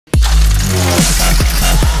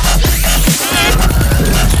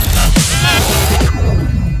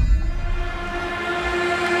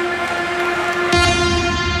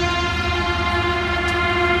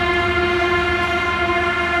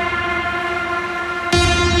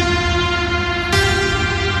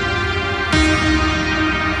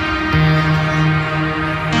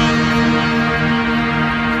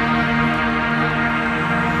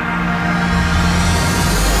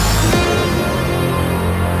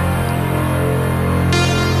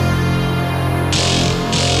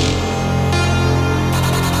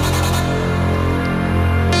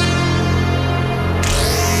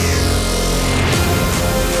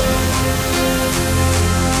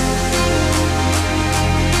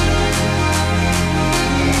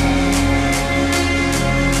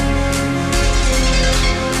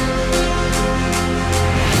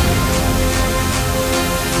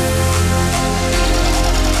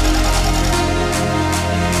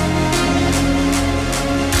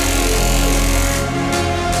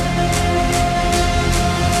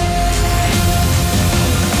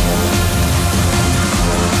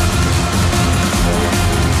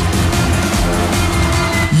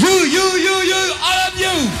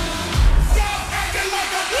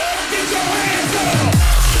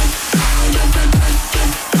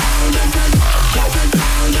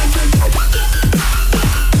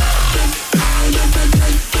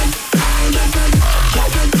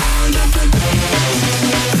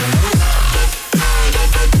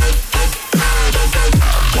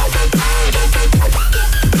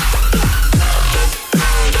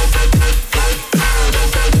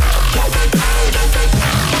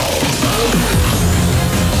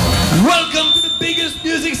Welcome to the biggest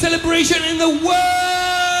music celebration in the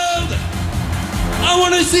world! I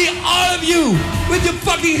want to see all of you with your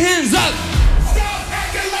fucking hands up! Stop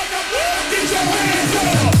acting like a fool! Get your hands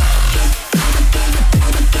up!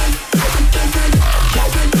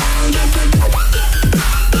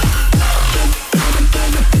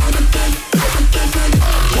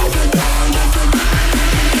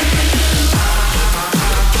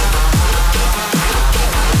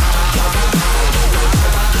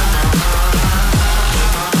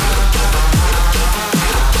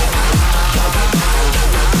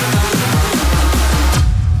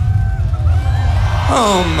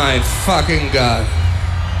 Oh my fucking God.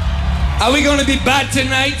 Are we gonna be bad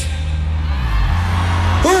tonight?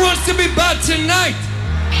 Who wants to be bad tonight?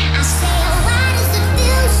 I say, oh, why does it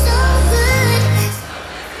feel so good?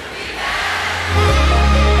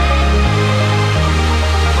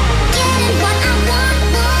 Getting what I want,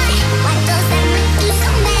 boy. Why does that make you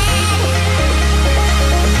so mad?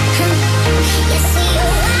 You see, oh,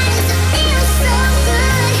 why does it feel so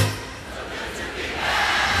good?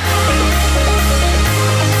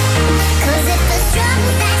 Cause it's the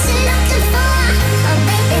struggle that you're looking for. Oh,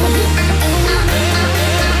 baby,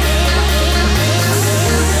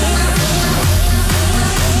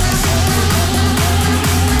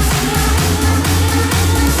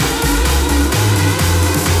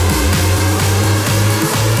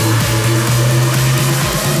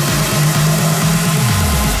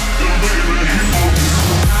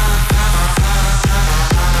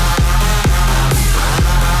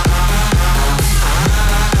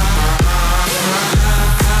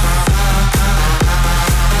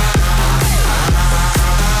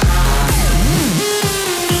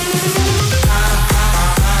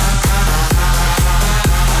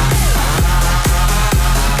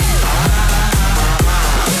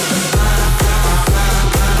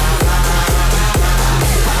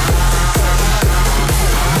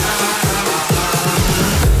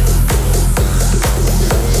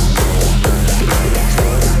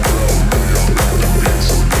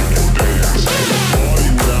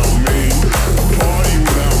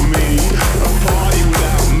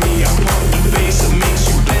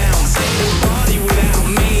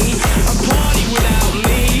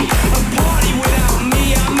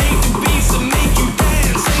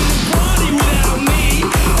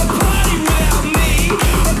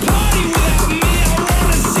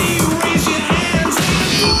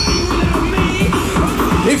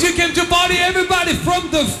 If you came to party, everybody from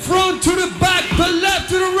the front to the back, the left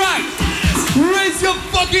to the right, raise your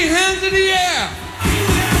fucking hands in the air.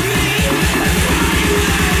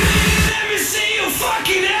 Let me see your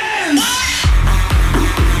fucking hands!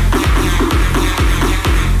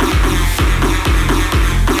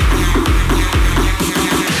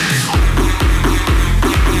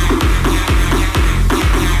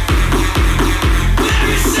 Let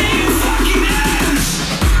me see your fucking hands!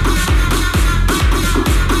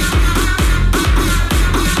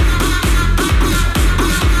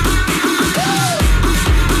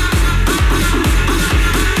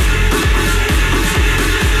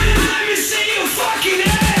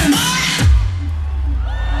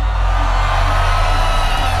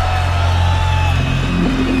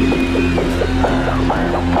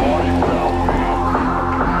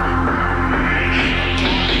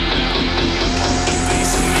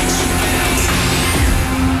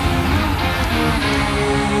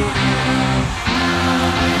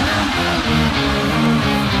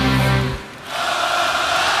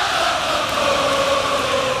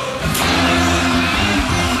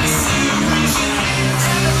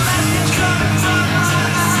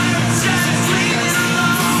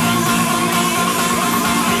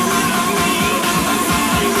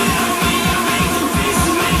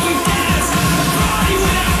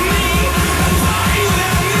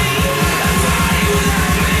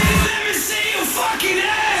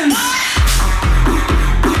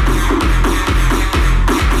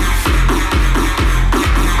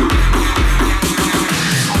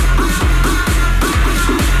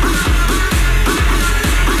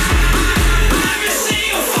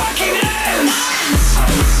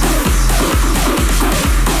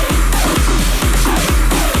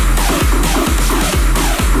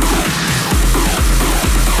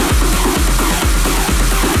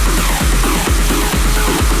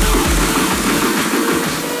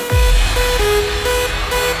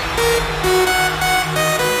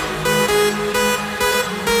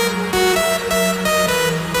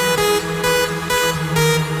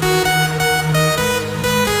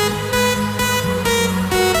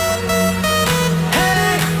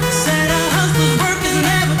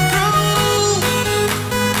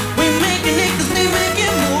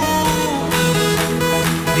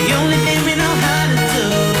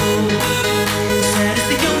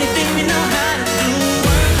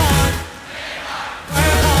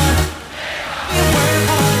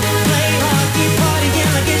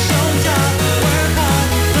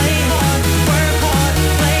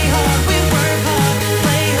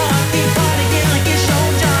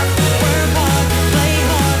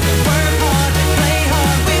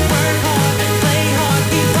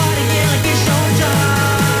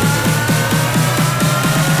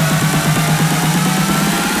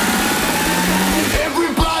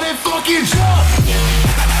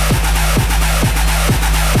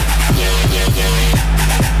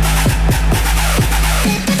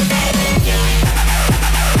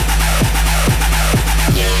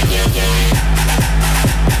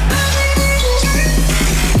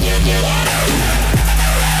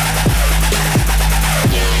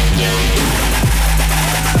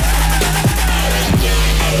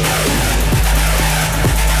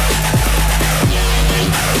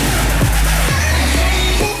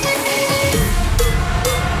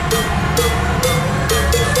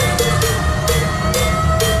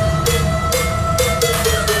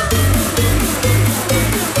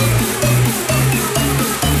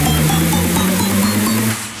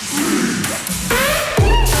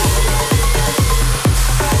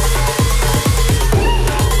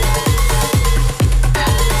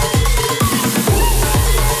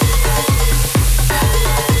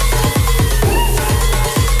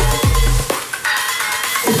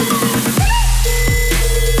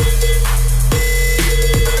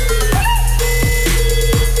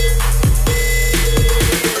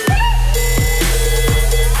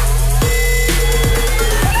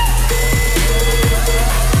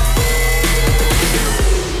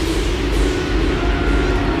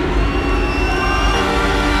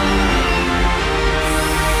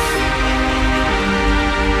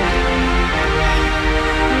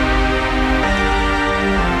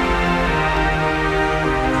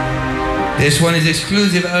 This one is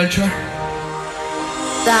exclusive ultra.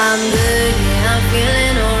 I'm good, yeah, I'm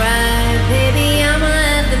feeling alright. Baby, I'ma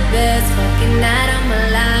have the best fucking night of my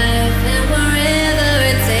life. And wherever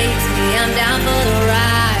it takes me, I'm down for the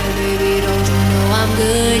ride. Baby, don't you know I'm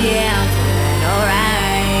good, yeah, I'm feeling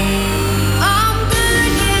alright. I'm good,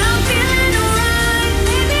 yeah, I'm feeling alright.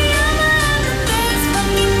 Baby, I'ma have the best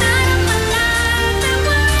fucking night of my life. And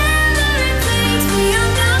wherever it takes me, I'm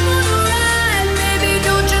down for the ride. Baby,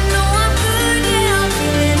 don't you know I'm good, yeah, I'm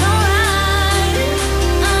feeling alright. I'm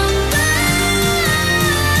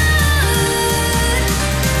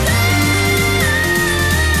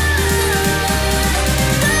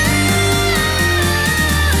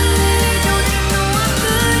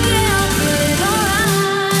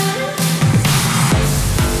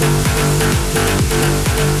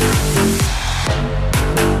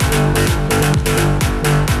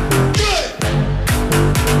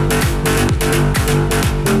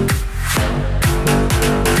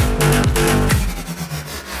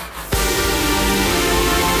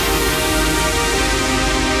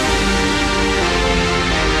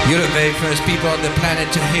You're the very first people on the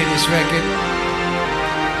planet to hear this record.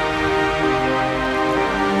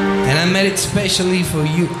 And I made it specially for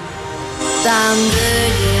you. I'm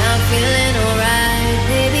good, yeah, I'm feeling alright.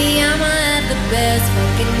 Baby, I'ma have the best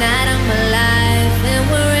fucking night of my life. And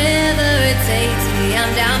wherever it takes me,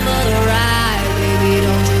 I'm down for the ride. Baby,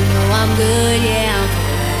 don't you know I'm good, yeah, I'm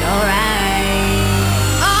feeling alright.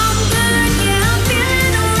 I'm good, yeah, I'm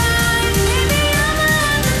feeling alright. Baby, I'ma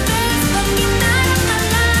have the best fucking night of my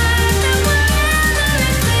life. And wherever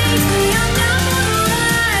it takes me, I'm down for the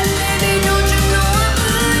ride. Baby, don't you know I'm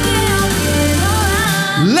good, yeah, I'm feeling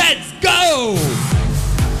alright. Let's go!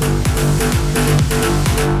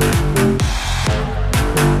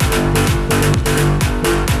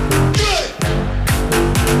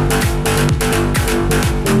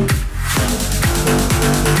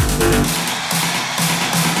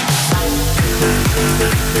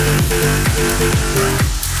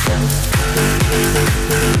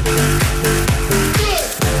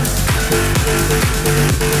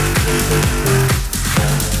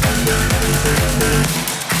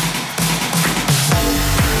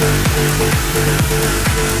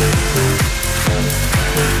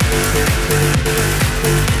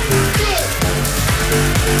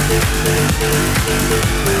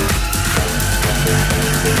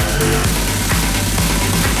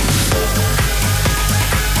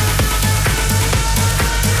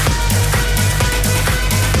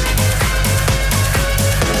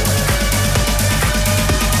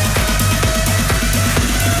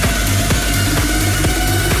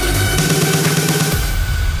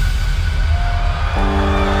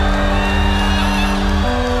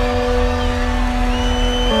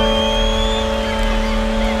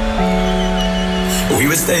 We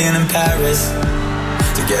were staying in Paris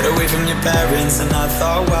to get away from your parents, and I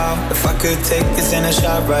thought, wow, if I could take this in a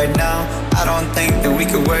shot right now, I don't think that we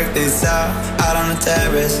could work this out on the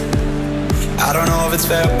terrace. I don't know if it's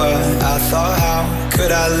fair, but I thought, how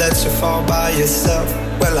could I let you fall by yourself?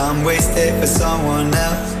 Well, I'm wasted for someone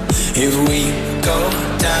else. If we go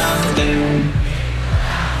down, then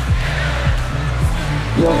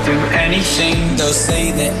we'll do anything. They'll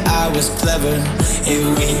say that I was clever. If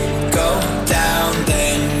we go down,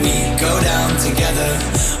 then we go down together.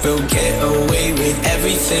 We'll get away with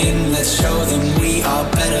everything. Let's show them we are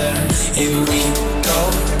better. If we go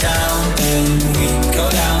down, then we go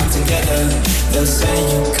down together. They'll say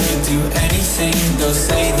you could do anything. They'll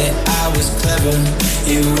say that I was clever.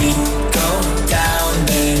 If we go down,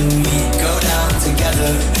 then we go down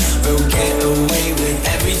together. We'll get away with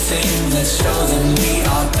everything. Let's show them we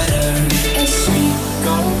are better. If we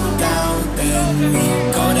go down, then we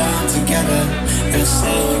go down together. They'll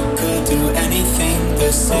say you could do anything.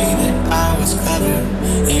 They'll say that I was clever.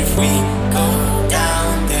 If we go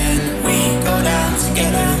down, then we go down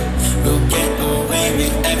together. We'll get away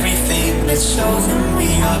with everything. Let's show them we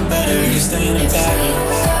are better. You staying in Paris.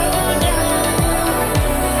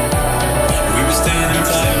 We were staying in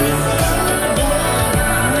Paris.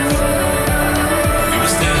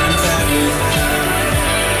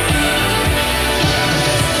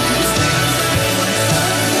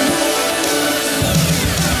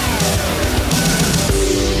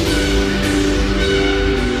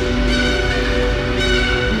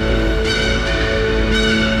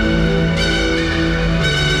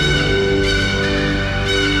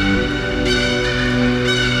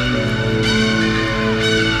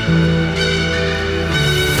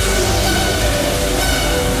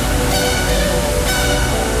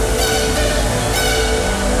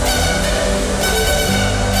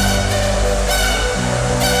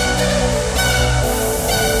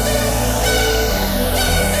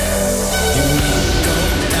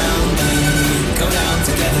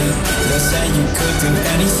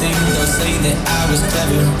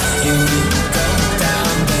 If we go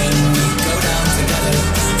down, then we go down together.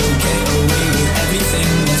 We'll get away with everything.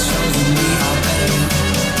 Let's show them we are better.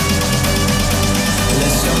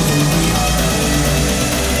 Let's show them we are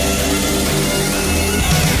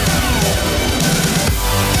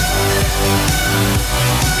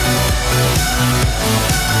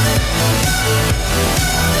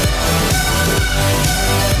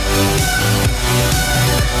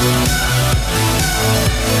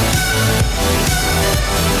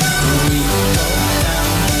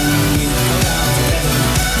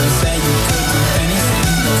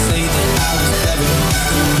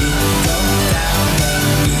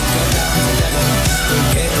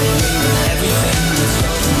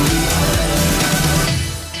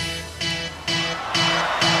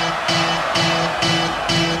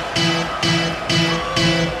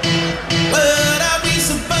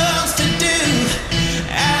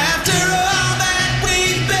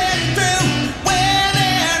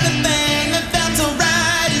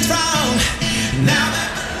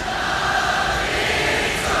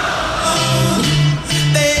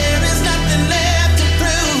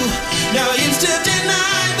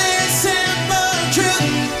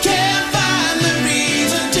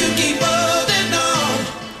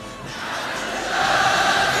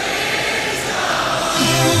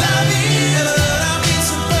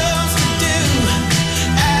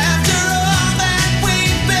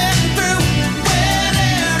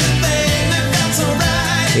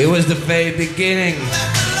It was the very beginning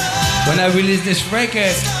when I released this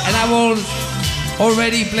record, and I was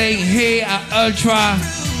already playing here at Ultra.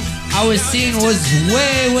 Our scene was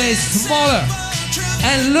way, way smaller.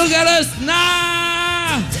 And look at us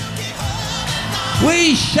now!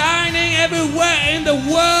 We shining everywhere in the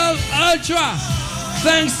world, Ultra.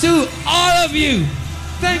 Thanks to all of you.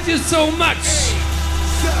 Thank you so much. 7,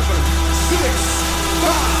 6,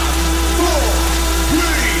 5, 4, 3,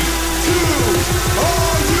 2.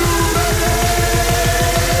 Are you ready?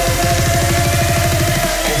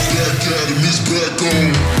 Black Adam is back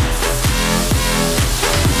on.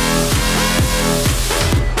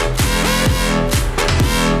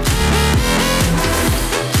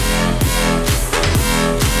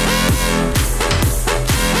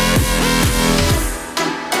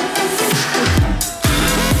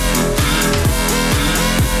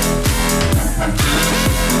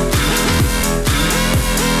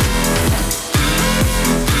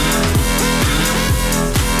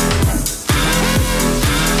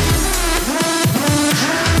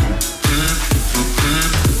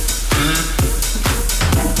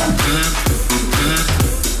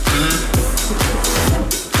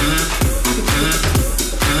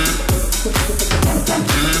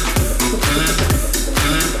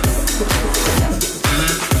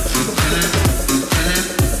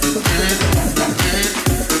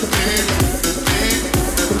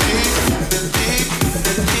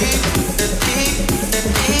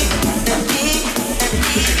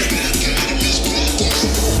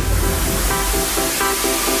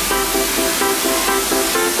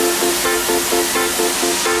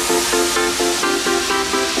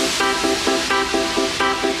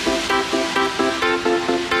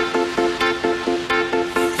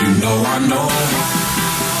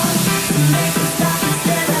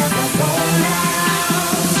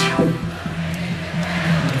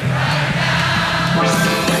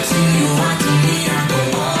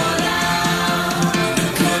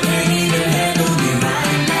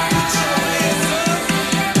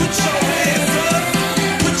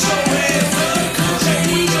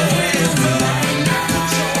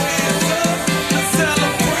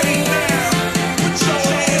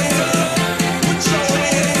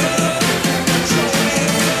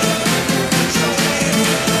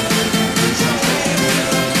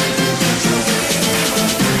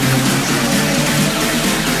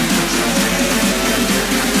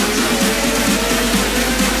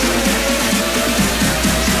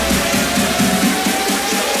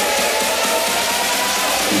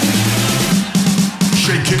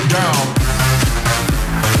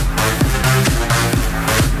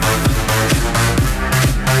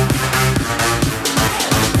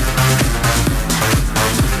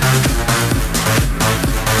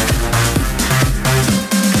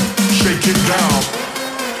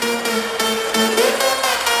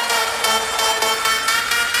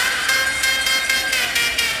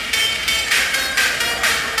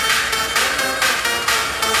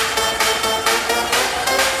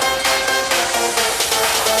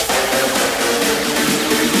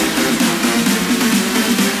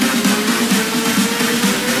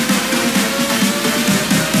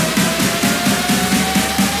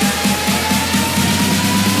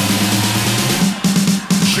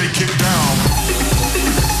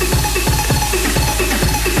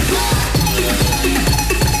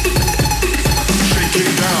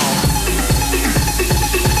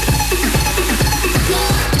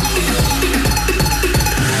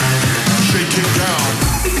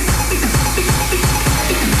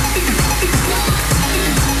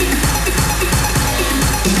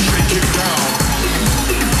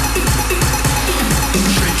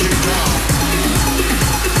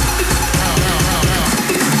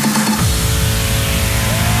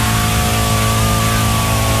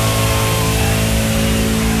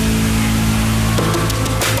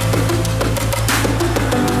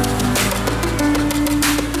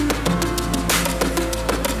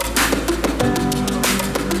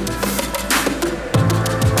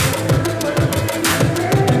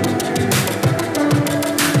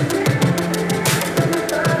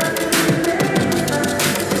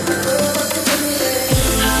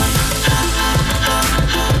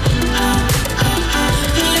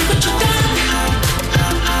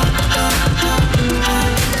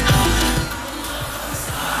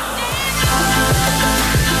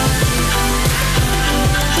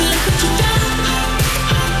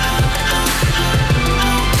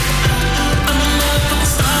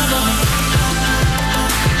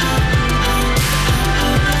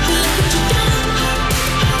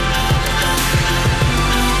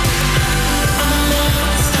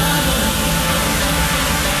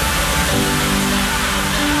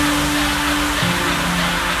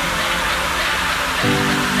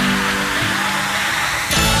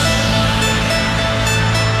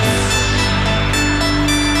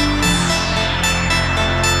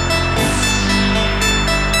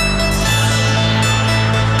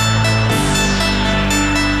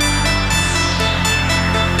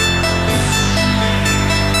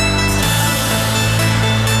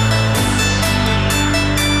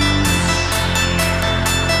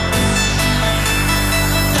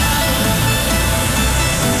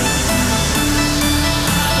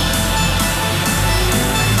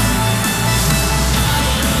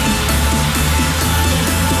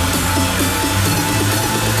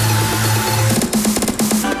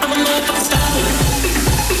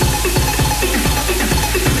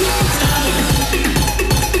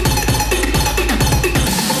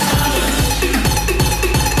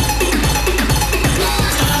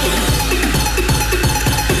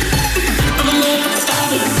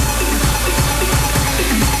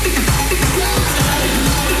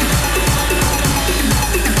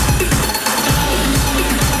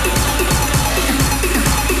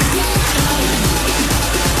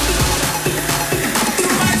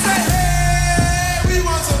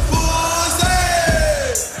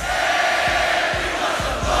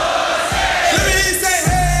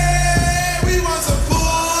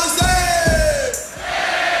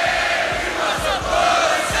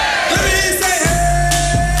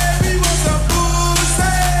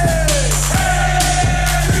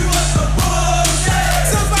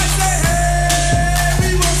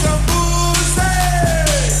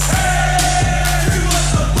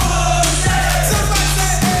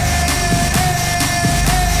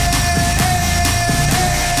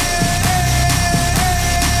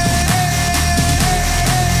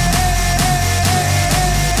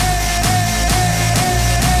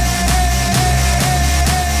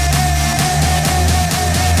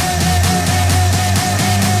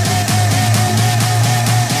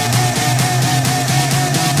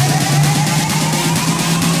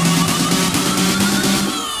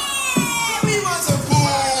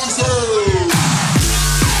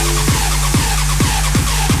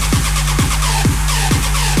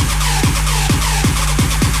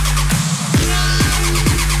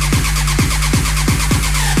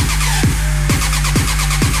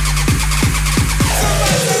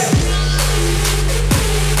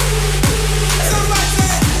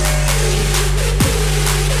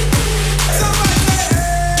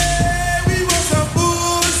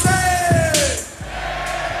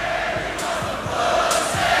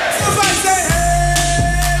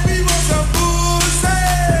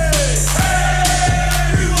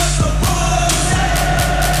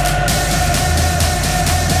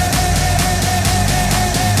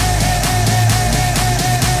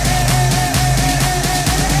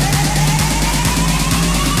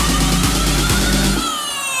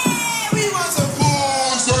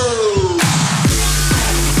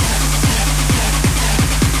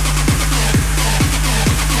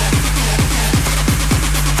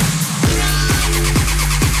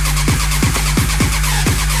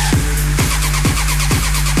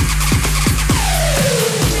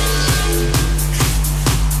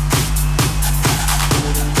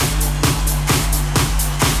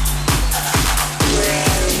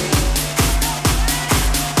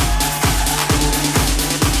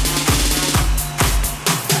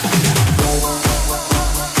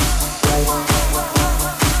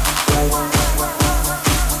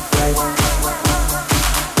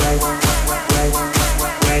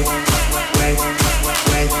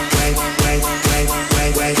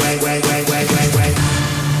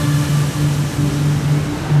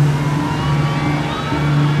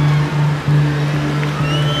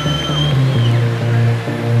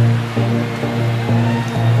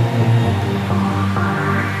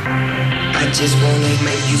 just wanna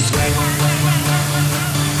make you sweat.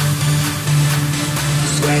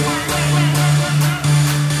 Sweat.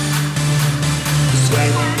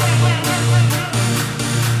 Sweat.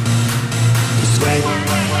 Sweat.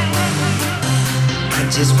 I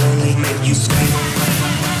just wanna make you sweat.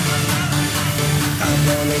 I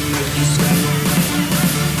wanna make you sweat.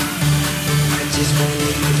 I just wanna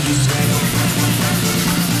make you sweat.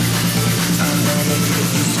 I wanna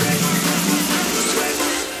make you sweat. Sweat.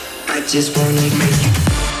 I just wanna make you.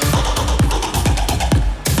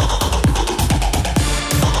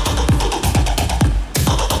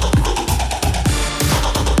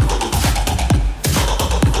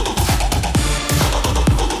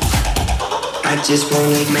 I just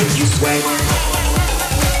wanna make you sweat.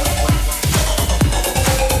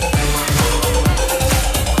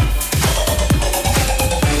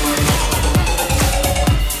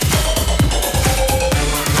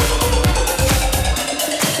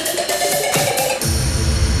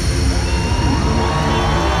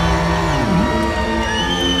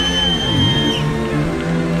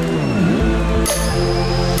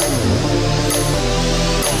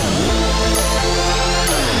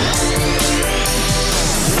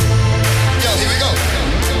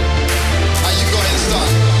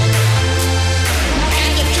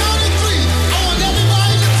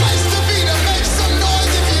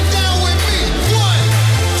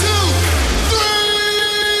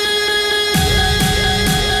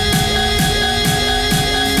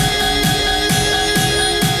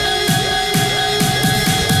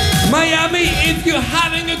 Miami, if you're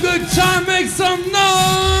having a good time, make some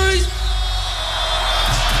noise!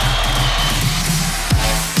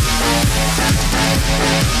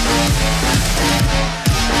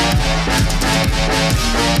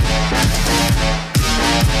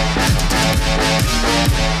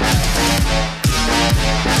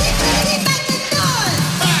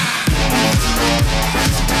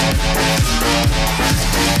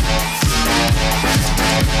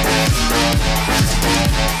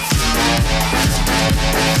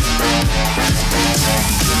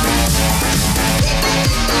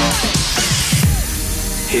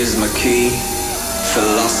 Here's my key,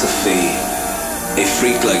 philosophy. A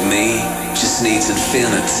freak like me just needs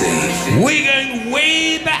infinity. We're going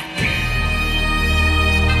way back.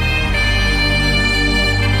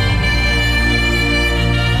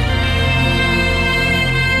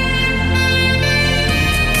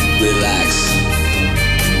 Relax,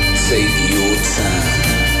 take your time.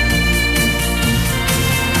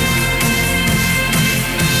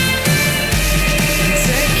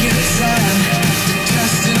 Take your time.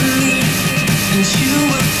 And you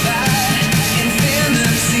will find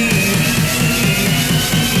infinity.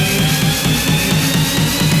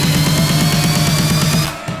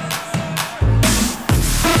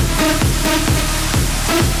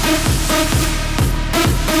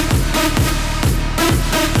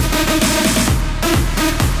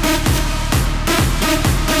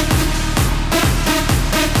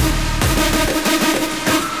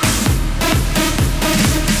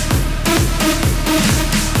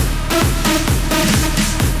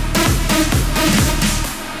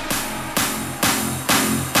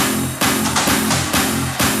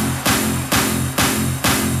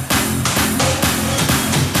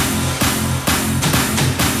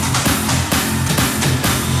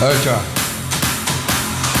 Ultra.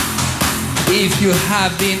 If you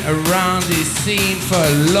have been around this scene for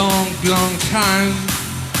a long, long time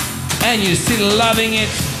and you're still loving it,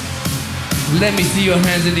 let me see your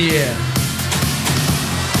hands in the air.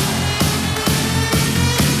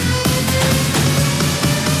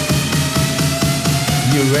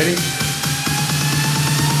 You ready?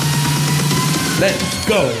 Let's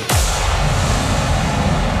go.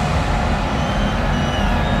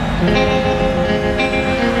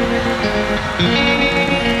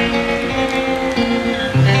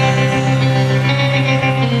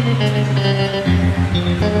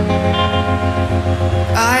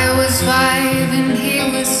 I was 5 and he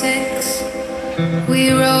was 6.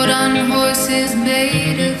 We rode on horses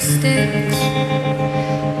made of sticks.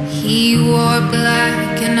 He wore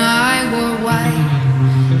black and I wore white.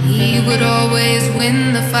 He would always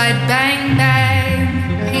win the fight. Bang,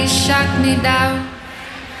 bang, he shot me down.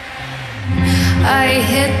 I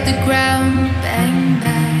hit the ground. Bang,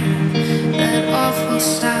 bang, that awful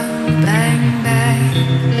sound. Bang,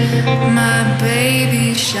 bang, my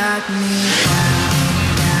baby shot me down.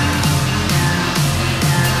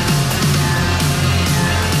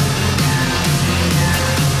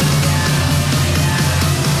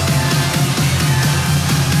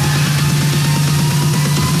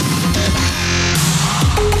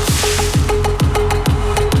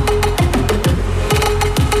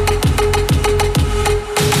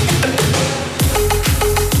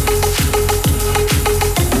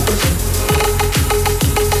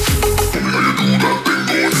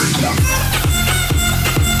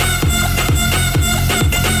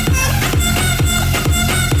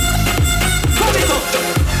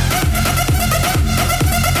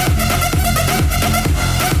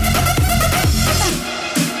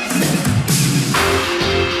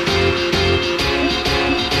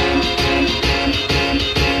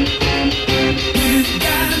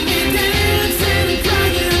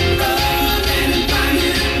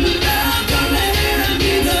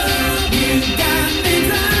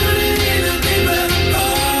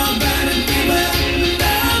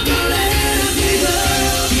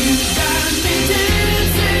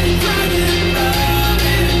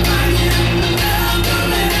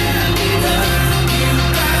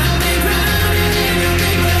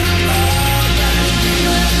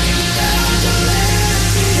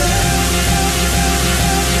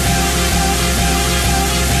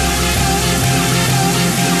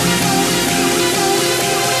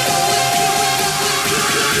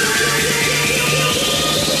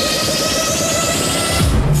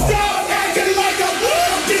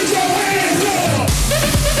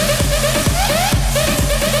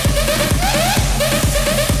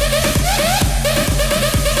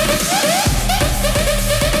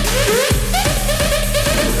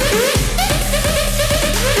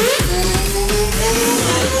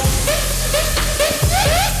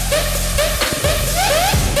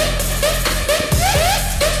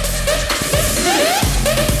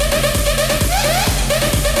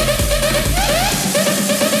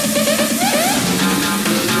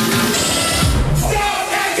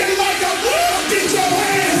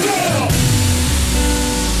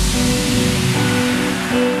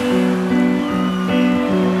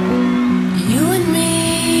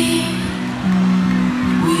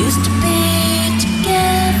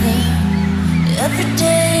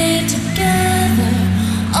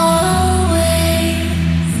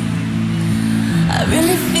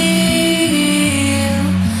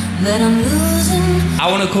 I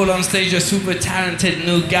want to call on stage a super talented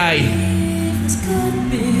new guy.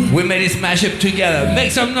 We made this mashup together.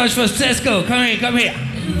 Make some noise for Cesco. Come here, come here.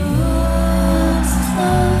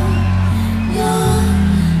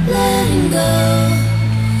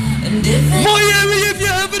 Miami, if you're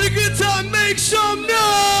having a good time, make some noise.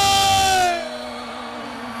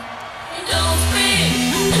 Don't speak,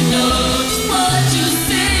 I know just what you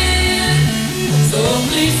said. So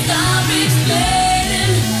please stop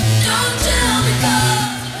explaining. Don't tell me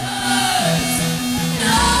 'cause it hurts.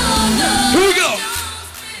 No, no. Here we go.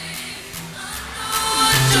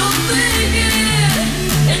 What you're thinking,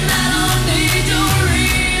 and I don't need your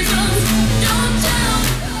reasons. Don't tell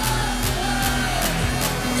me.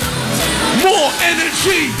 More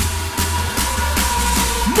energy.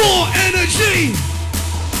 More energy.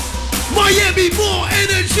 Miami, more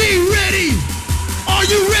energy. Ready? Are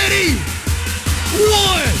you ready?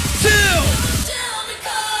 1, 2. Tell me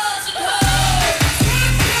 'cause it hurts.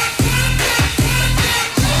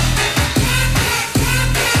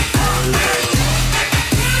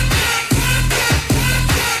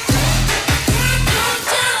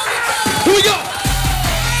 Here we go.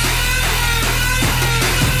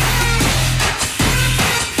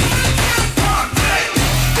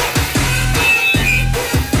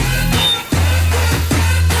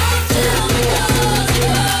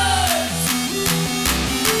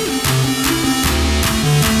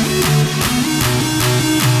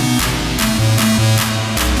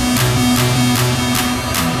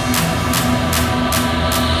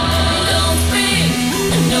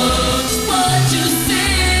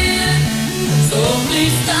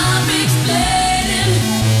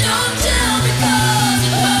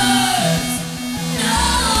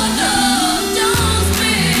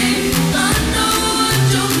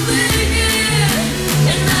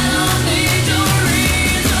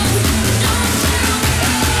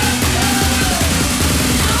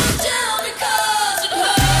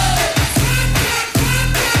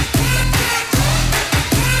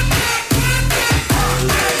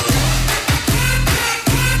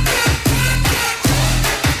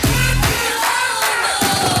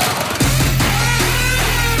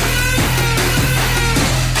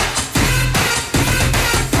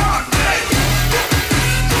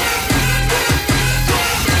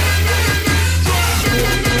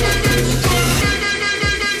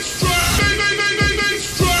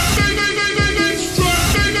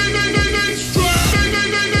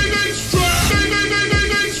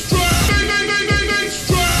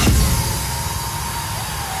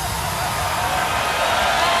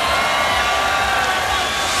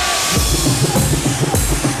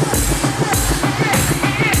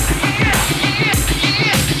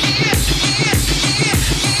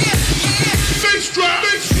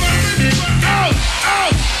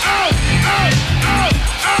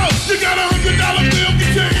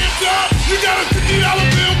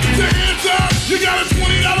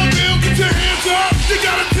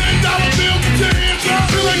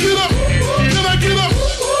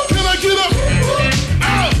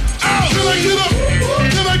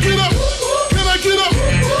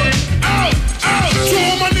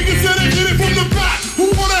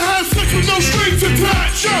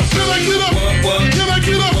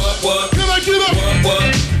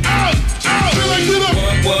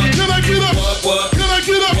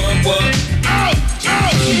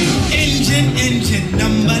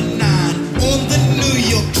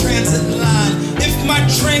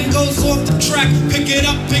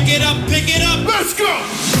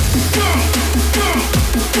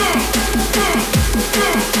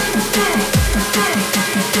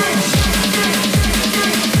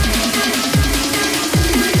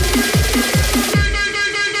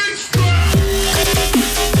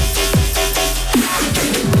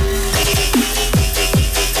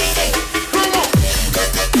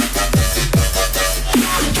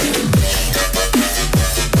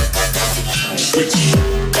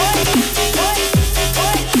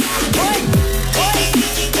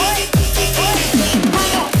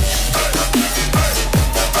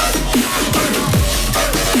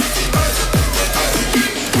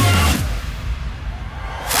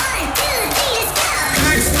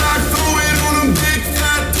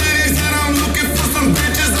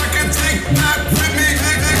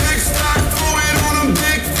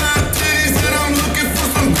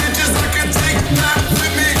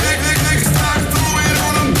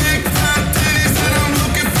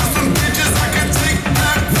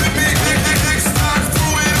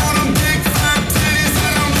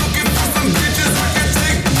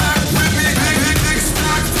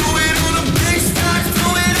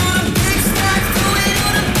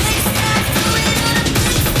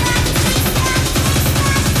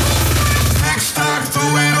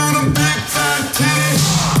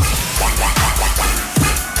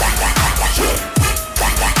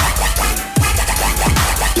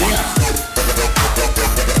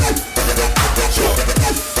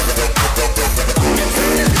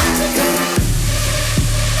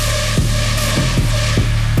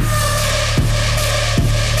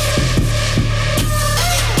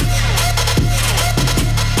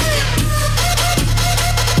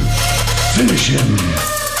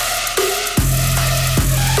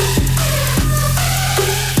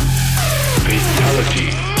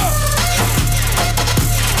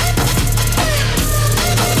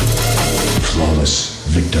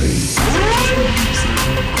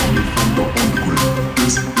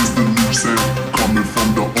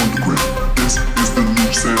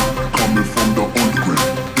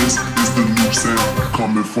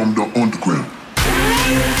 from the underground.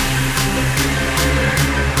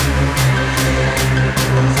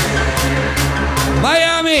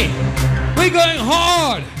 Miami, we're going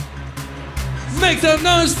hard. Make some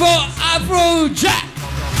noise for Afrojack.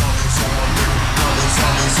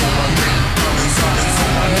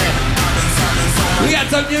 We got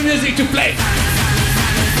some new music to play.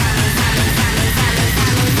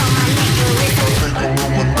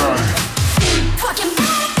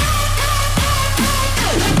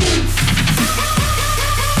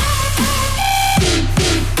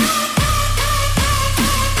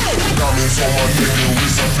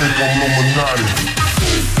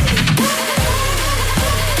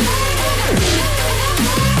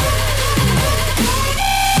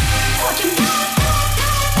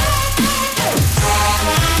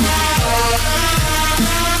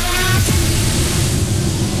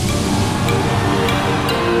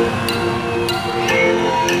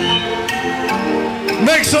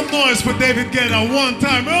 Make some noise for David Guetta one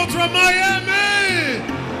time. Ultra Miami!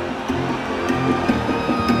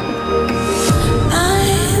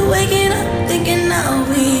 I'm waking up thinking how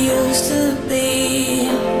we used to be.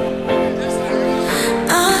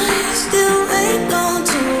 I still ain't gone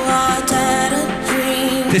too hard at a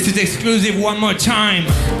dream. This is exclusive one more time.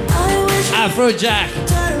 Afrojack,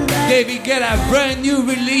 David Guetta, brand new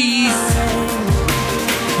release.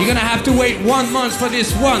 You're gonna have to wait 1 month for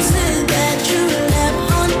this one.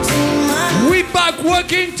 We back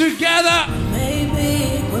working together.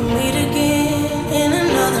 Maybe we'll meet again in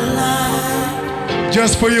another life.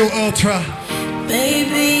 Just for you, Ultra.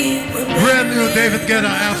 Baby, Brand new David Guetta,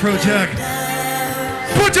 Afrojack.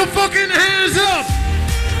 Put your fucking hands up!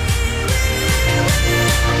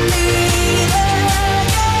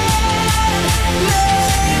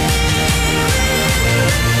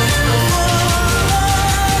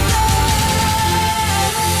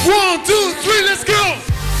 One, two, three, let's go!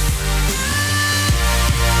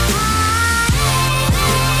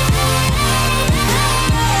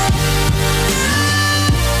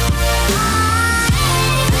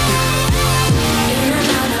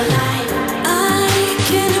 I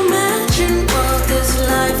can't imagine what this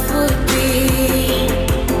life would be.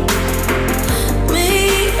 Me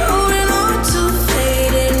holding on to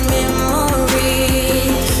faded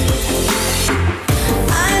memories.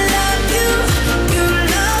 I love you, you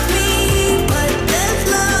love me, but that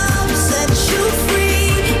love sets you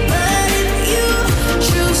free. But if you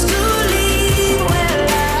choose to leave, well,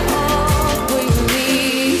 I hope we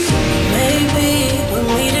meet. Maybe we'll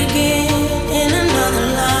meet again in another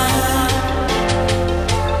life.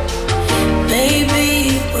 Maybe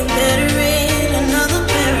we're better in another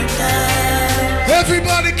paradise.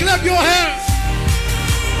 Everybody clap your hands!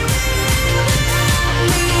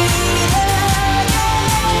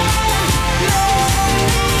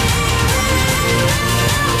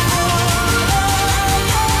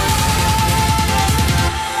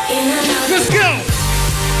 Let's go!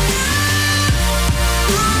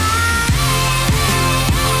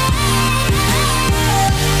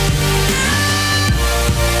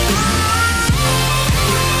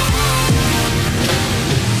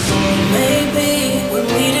 Maybe we'll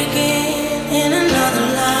meet again in another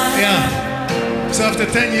life. Yeah. So after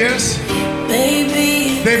 10 years,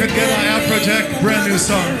 Baby, David Guetta, Afrojack, brand new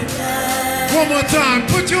song. One more time,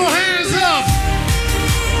 put your hands up!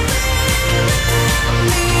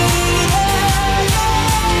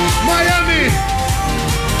 Miami!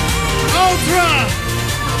 Ultra!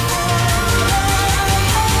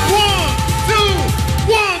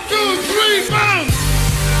 1, 2, 3, bounce!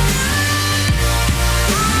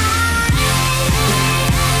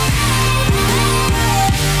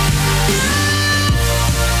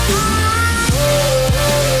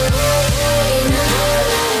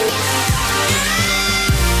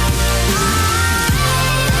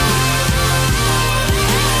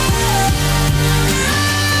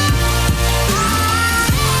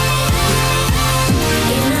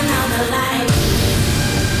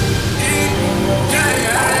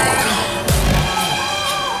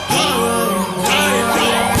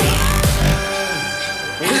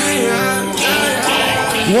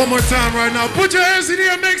 One more time right now. Put your hands in the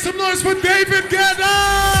air and make some noise for David Guetta!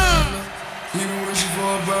 People wishing for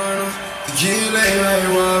a burner. The kid lay right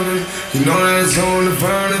walking. You know that it's on the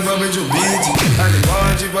burner. If I bet your BT. I can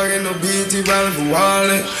watch you fucking no BT. Riding for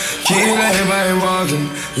wallet. Kid lay right walking.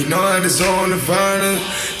 You know that it's on the burner.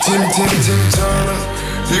 Timmy Turner.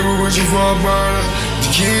 People wishing for a burner. The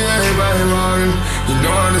kid lay right walking. You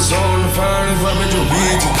know that it's on the burner. If I bet your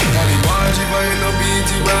BT. I can watch you fucking no BT.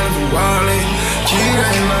 Riding for wallet. Kid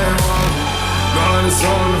lay right walking. Know that it's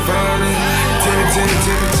on the burner. Timmy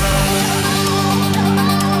Turner.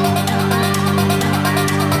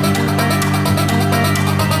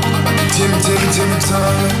 Timmy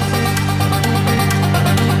Turner.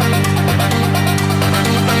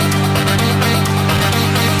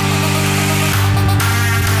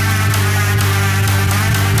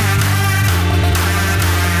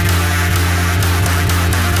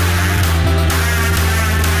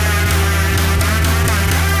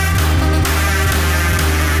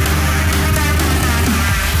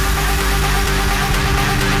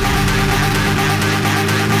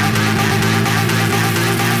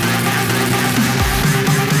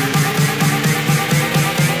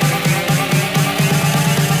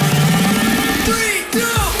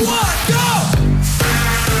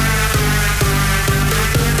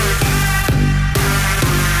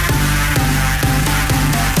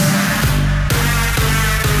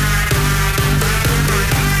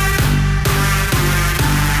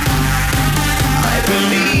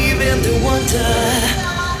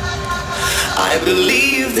 I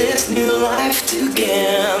believe this new life to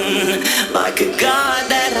gain, like a god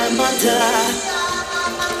that I'm under.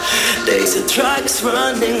 Days of drugs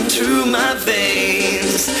running through my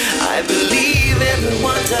veins. I believe in the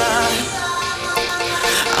wonder.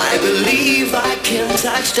 I believe I can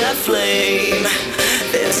touch the flame.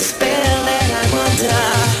 There's a spell that I'm under.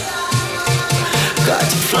 Got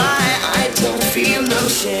to fly, I don't feel no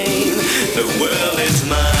shame. The world is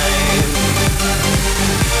mine.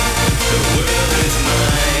 The world is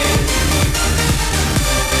mine.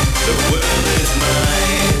 The world is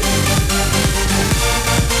mine.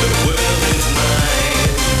 The world is mine.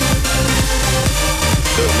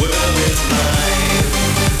 The world is mine.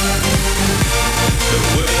 The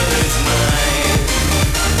world is mine.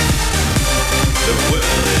 The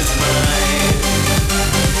world is mine.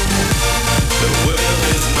 The world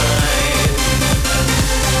is mine.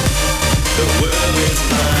 The world is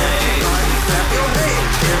mine. Clap your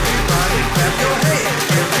hands, everybody, clap your hands,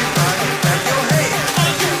 everybody, clap your hands.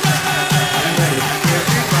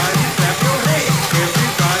 Everybody clap your hands,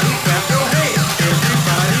 everybody clap your hands,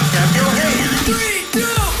 everybody clap your hands. 3, 2,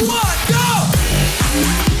 1, go!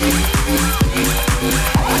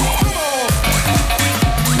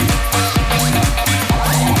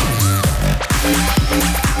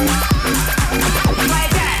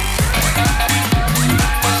 Like that.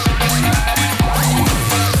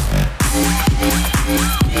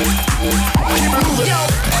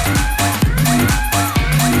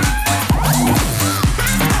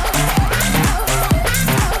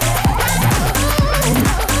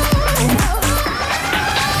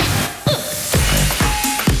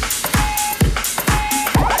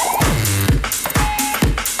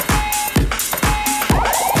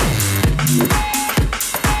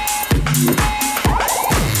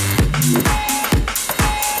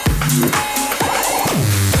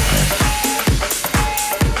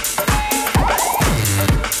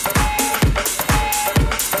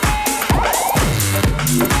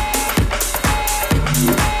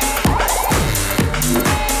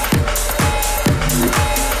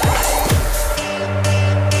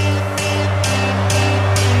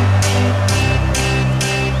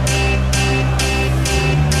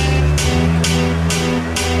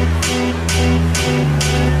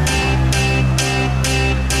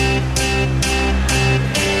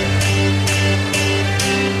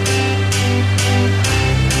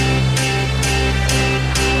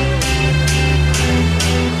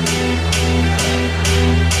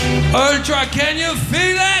 Ultra, can you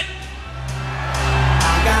feel it?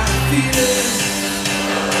 I got a feeling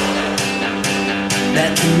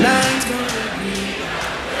that tonight's gonna be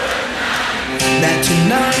that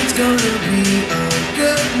tonight's gonna be a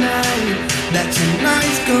good night. That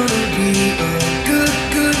tonight's gonna be a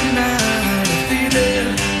good night. A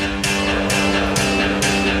feeling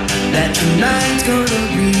that tonight's gonna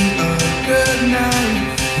be a good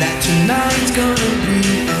night. That tonight's gonna be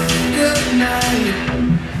a good night.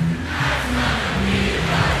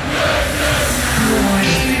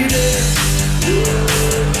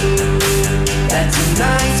 That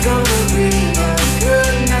tonight's gonna be a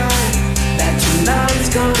good night. That tonight's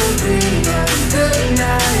gonna be a good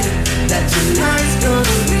night. That tonight's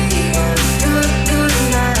gonna be a good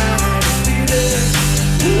night.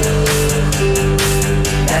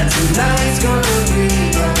 That tonight's gonna be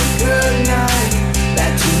a good night.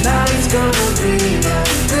 That tonight's gonna be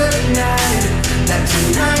a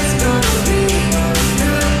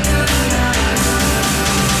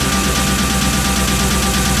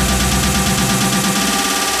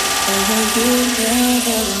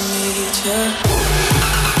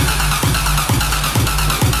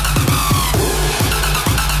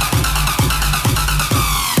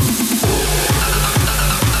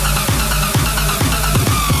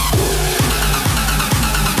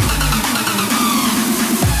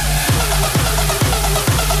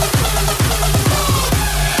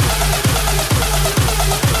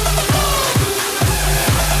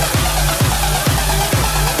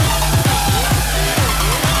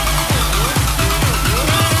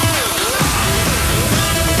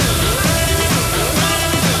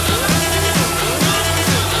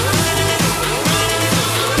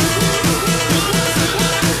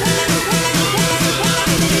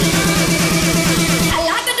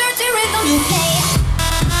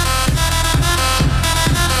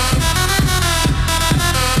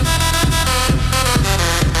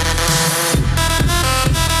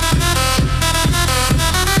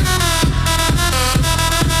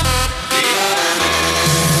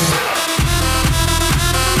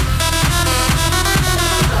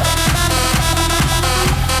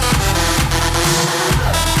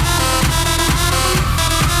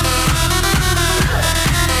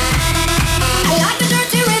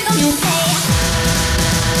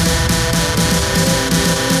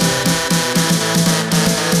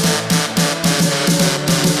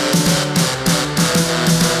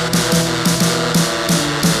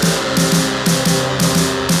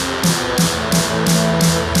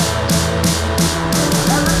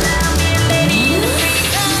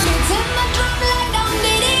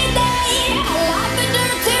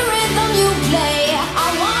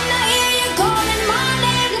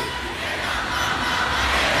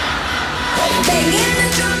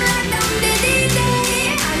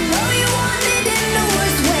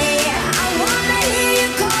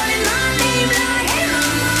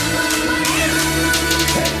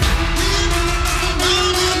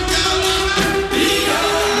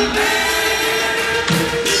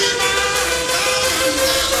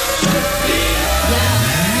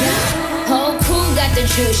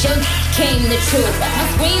juice. Yo, came the truth. My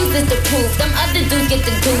screams is the proof. Them other dudes get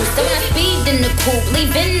the deuce. So when I speed in the coupe,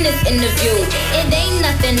 leaving this interview. It ain't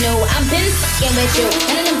nothing new. I've been fucking with you.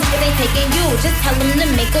 None of them niggas ain't taking you. Just tell them to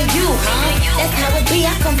make a you, huh? That's how it be.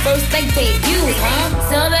 I come first like debut, huh?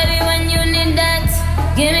 So baby, when you need that,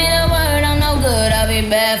 give me the word. I'm no good. I'll be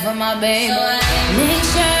bad for my baby. Make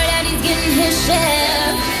sure that he's getting his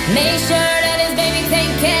share. Make sure that his baby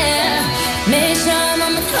take care. Make sure I'm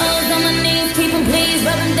on my toes, on my knees. Keep him please,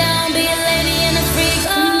 rub him down. Be a lady and a freak.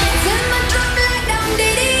 Turn my drum like down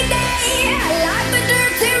diddy day. I like the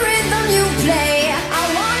dirty rhythm you play. I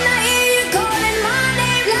wanna hear you calling my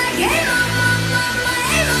name like hey mama, mama,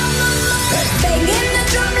 hey mama, mama. Banging the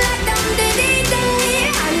drum like down diddy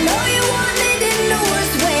day. I know you want it in the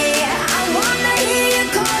worst way. I wanna hear you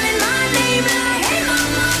calling my name like hey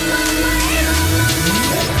mama, mama, hey mama, mama.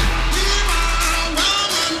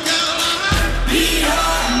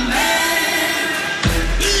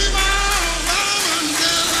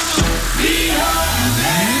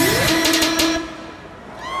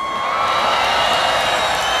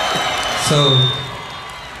 So,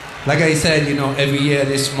 like I said, you know, every year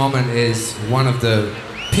this moment is one of the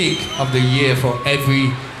peak of the year for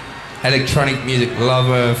every electronic music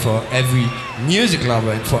lover, for every music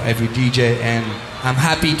lover, and for every DJ. And I'm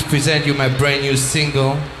happy to present you my brand new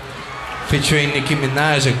single featuring Nicki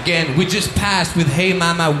Minaj again. We just passed with Hey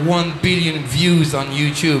Mama 1 billion views on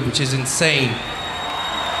YouTube, which is insane.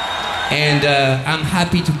 And I'm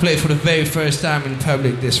happy to play for the very first time in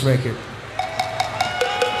public this record.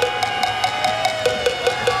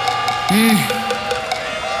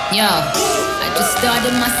 Yo, I just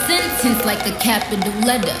started my sentence like a capital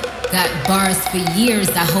letter. Got bars for years,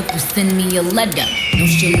 I hope you send me a letter. No,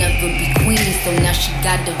 she'll never be queen, so now she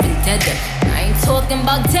got a vendetta. I ain't talking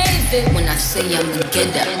about David when I say I'm a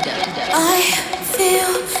getter. I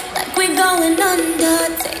feel like we're going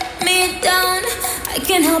under. Take me down, I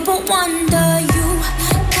can't help but wonder. You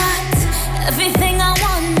got everything I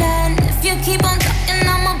want, and if you keep on talking,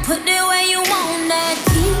 I'ma put it where you want it.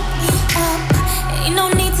 Keep up, ain't no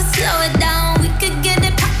need to slow it down. We could get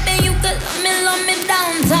it poppin', you could love me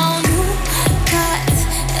downtown. You got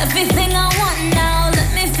everything I want now.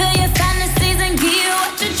 Let me feel your fantasies and give you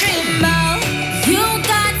what you dream about. You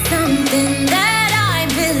got something that I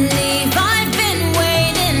believe I've been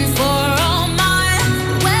waiting for all my.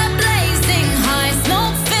 We're blazing high,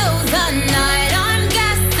 smoke fills the night. I'm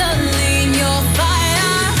gasoline, you're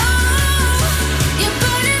fire. Oh, you're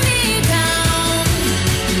burning me down,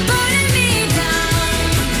 burning me down.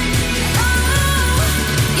 Oh,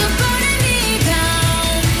 you're burning me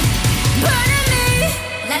down, burning me.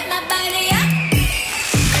 Let my body up.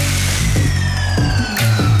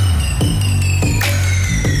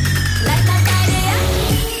 Let my body up.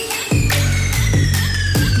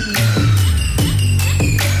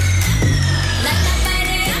 Let my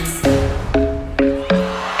body up.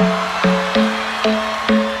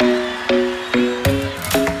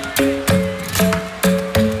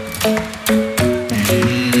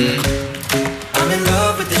 I'm in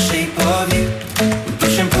love with the shape of you. We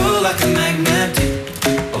push and pull like a magnet do.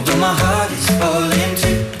 Although my heart is falling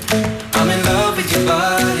too. I'm in love with your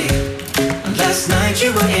body. And last night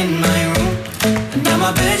you were in my room. And now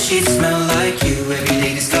my bedsheets smell like you. Every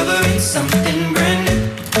day discovering something brand new.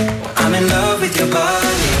 I'm in love with your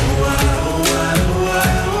body.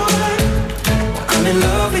 I'm in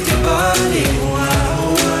love with your body.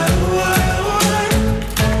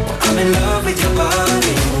 I'm in love with your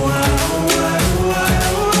body.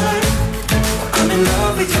 I'm in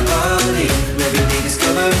love with your body. Every day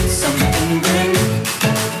discovering something brand new.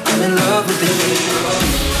 I'm in love with the shape of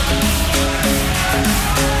you.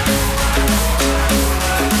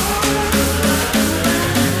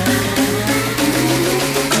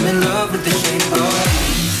 I'm in love with the shape of you.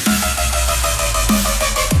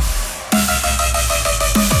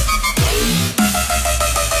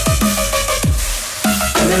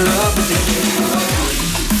 I'm in love with the shape of you.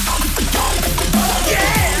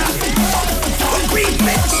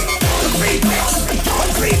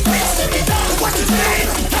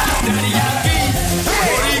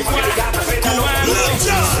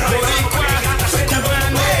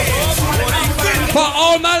 For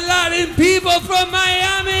all my Latin people from Miami.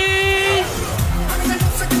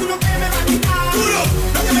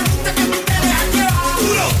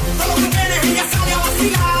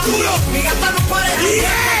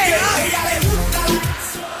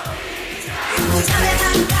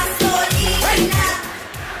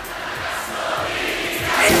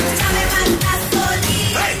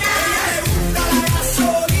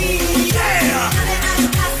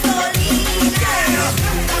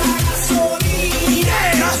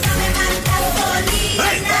 Hey!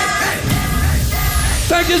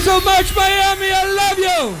 so much, Miami. I love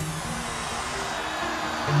you.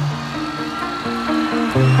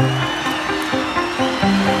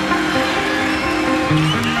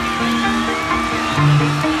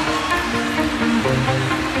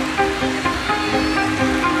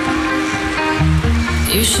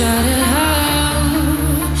 You shout it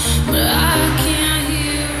out, but I can't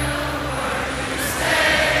hear.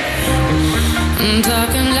 I'm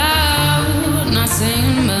talking loud, not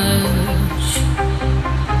saying much.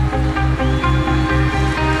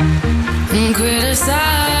 I'm criticized,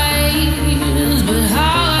 but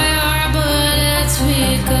how your bullets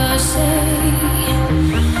ricochet.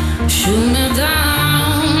 Shoot me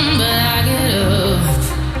down, but I get up.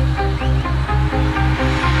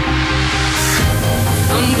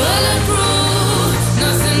 I'm bulletproof,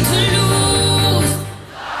 nothing to lose.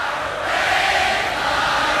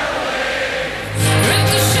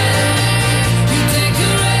 Ricochet, you take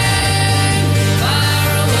your aim. Far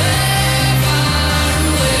away, far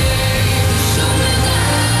away. Shoot me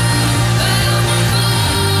down, but I won't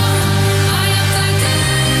fall. I am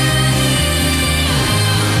titanium.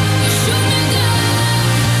 You shoot me down,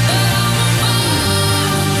 but I won't fall.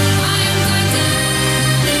 I am titanium.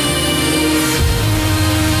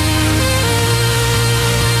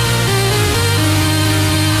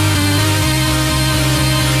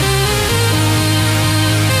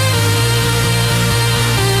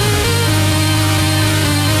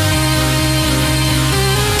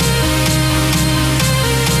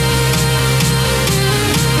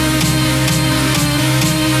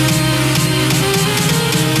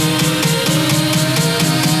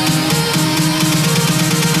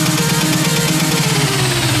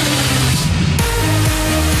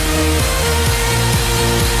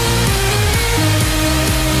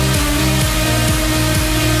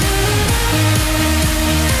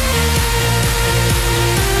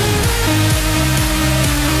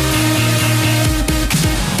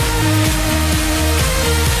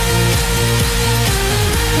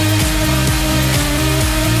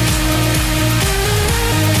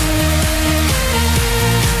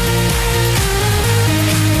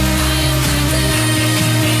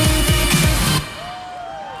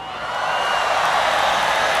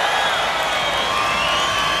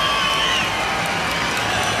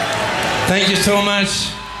 Thank you so much.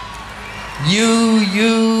 You,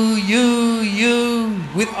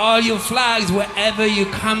 with all your flags, wherever you're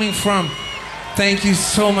coming from. Thank you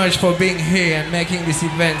so much for being here and making this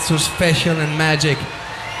event so special and magic.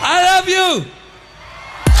 I love you.